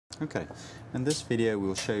Okay, in this video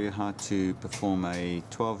we'll show you how to perform a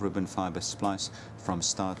 12 ribbon fiber splice from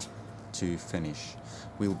start to finish.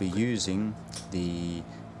 We'll be using the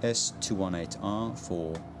S123M12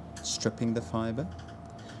 for stripping the fiber.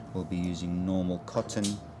 We'll be using normal cotton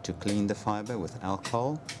to clean the fiber with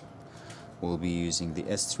alcohol. We'll be using the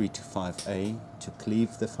S123M12 to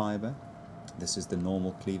cleave the fiber. This is the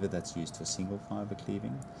normal cleaver that's used for single fiber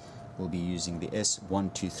cleaving. We'll be using the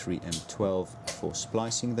S123M12 for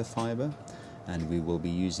splicing the fiber, and we will be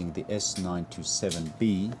using the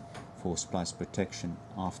S927B for splice protection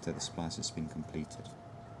after the splice has been completed.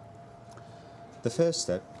 The first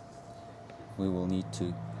step, we will need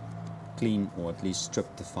to clean or at least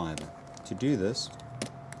strip the fiber. To do this,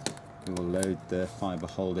 we will load the fiber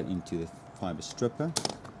holder into the fiber stripper,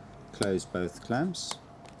 close both clamps,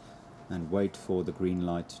 and wait for the green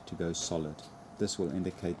light to go solid. This will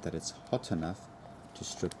indicate that it's hot enough to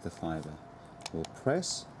strip the fiber. We'll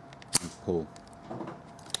press and pull,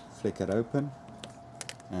 flick it open,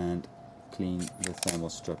 and clean the thermal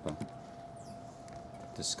stripper.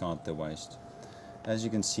 Discard the waste. As you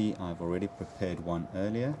can see, I've already prepared one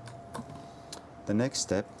earlier. The next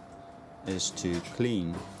step is to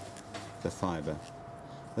clean the fiber.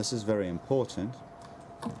 This is very important,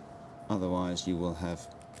 otherwise you will have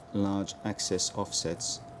large access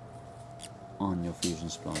offsets on your fusion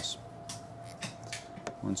splice.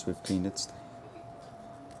 Once we've cleaned it,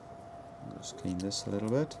 just clean this a little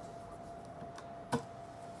bit.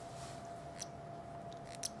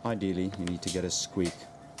 Ideally, you need to get a squeak.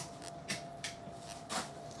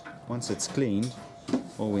 Once it's cleaned,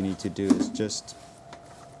 all we need to do is just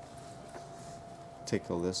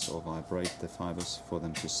tickle this or vibrate the fibers for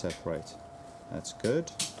them to separate. That's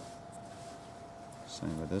good.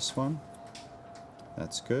 Same with this one.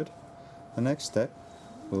 That's good. The next step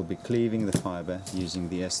will be cleaving the fiber using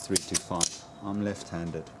the S325. I'm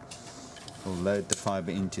left-handed. We'll load the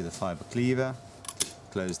fiber into the fiber cleaver,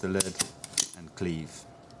 close the lid, and cleave.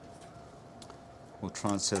 We'll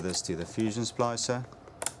transfer this to the fusion splicer,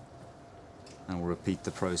 and we'll repeat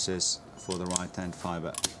the process for the right-hand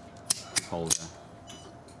fiber holder.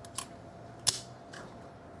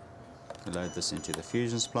 We'll load this into the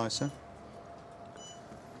fusion splicer.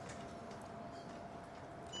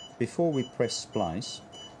 Before we press splice,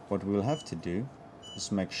 what we'll have to do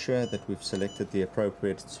is make sure that we've selected the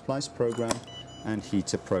appropriate splice program and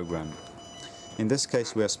heater program. In this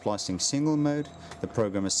case we are splicing single mode. The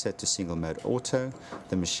program is set to single mode auto.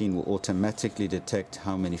 The machine will automatically detect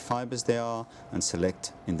how many fibers there are and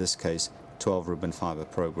select, in this case, 12 ribbon fiber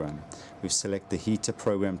program. We select the heater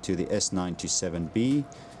program to the S927B,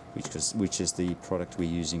 which is the product we're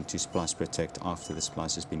using to splice protect after the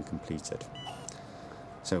splice has been completed.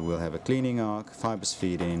 So we'll have a cleaning arc, fibers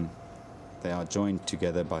feed in, they are joined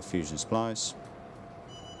together by fusion splice.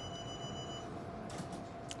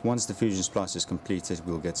 Once the fusion splice is completed,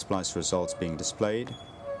 we'll get splice results being displayed.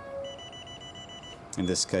 In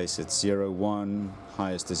this case it's 0,1,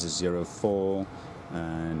 highest is a 0,4,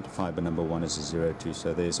 and fiber number 1 is a 0,2,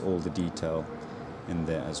 so there's all the detail in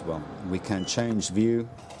there as well. We can change view,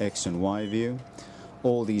 X and Y view.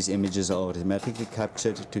 All these images are automatically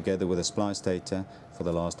captured together with the splice data for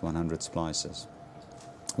the last 100 splices.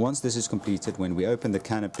 Once this is completed, when we open the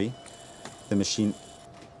canopy, the machine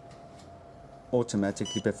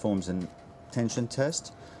automatically performs a tension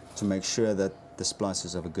test to make sure that the splice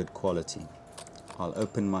is of a good quality. I'll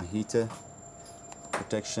open my heater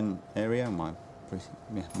protection area, my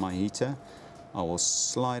heater. I will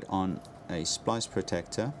slide on a splice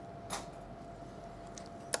protector,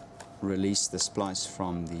 release the splice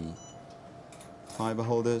from the fiber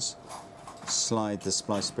holders, slide the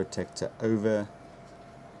splice protector over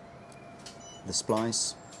the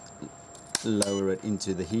splice, lower it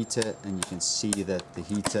into the heater, and you can see that the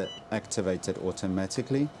heater activated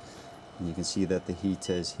automatically, and you can see that the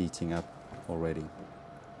heater is heating up already.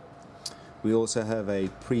 We also have a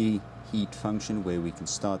preheat function where we can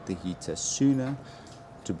start the heater sooner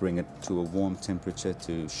to bring it to a warm temperature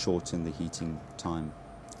to shorten the heating time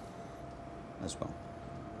as well.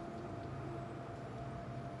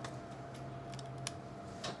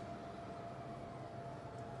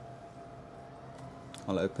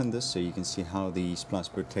 I'll open this so you can see how the splice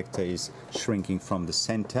protector is shrinking from the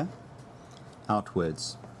center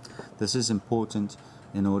outwards. This is important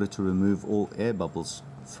in order to remove all air bubbles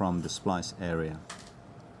from the splice area.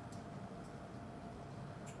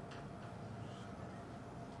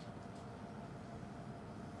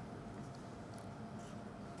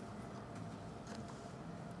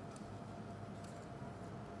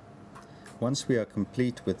 Once we are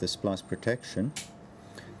complete with the splice protection,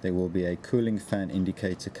 there will be a cooling fan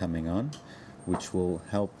indicator coming on, which will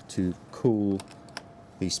help to cool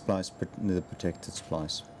the splice, the protected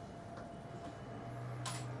splice.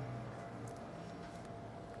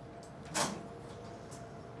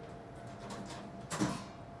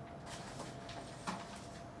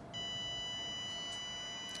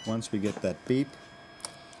 Once we get that beep,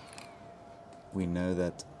 we know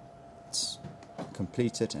that it's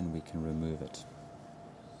completed and we can remove it.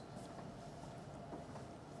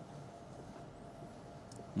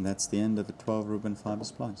 And that's the end of the 12 ribbon fiber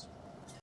splice.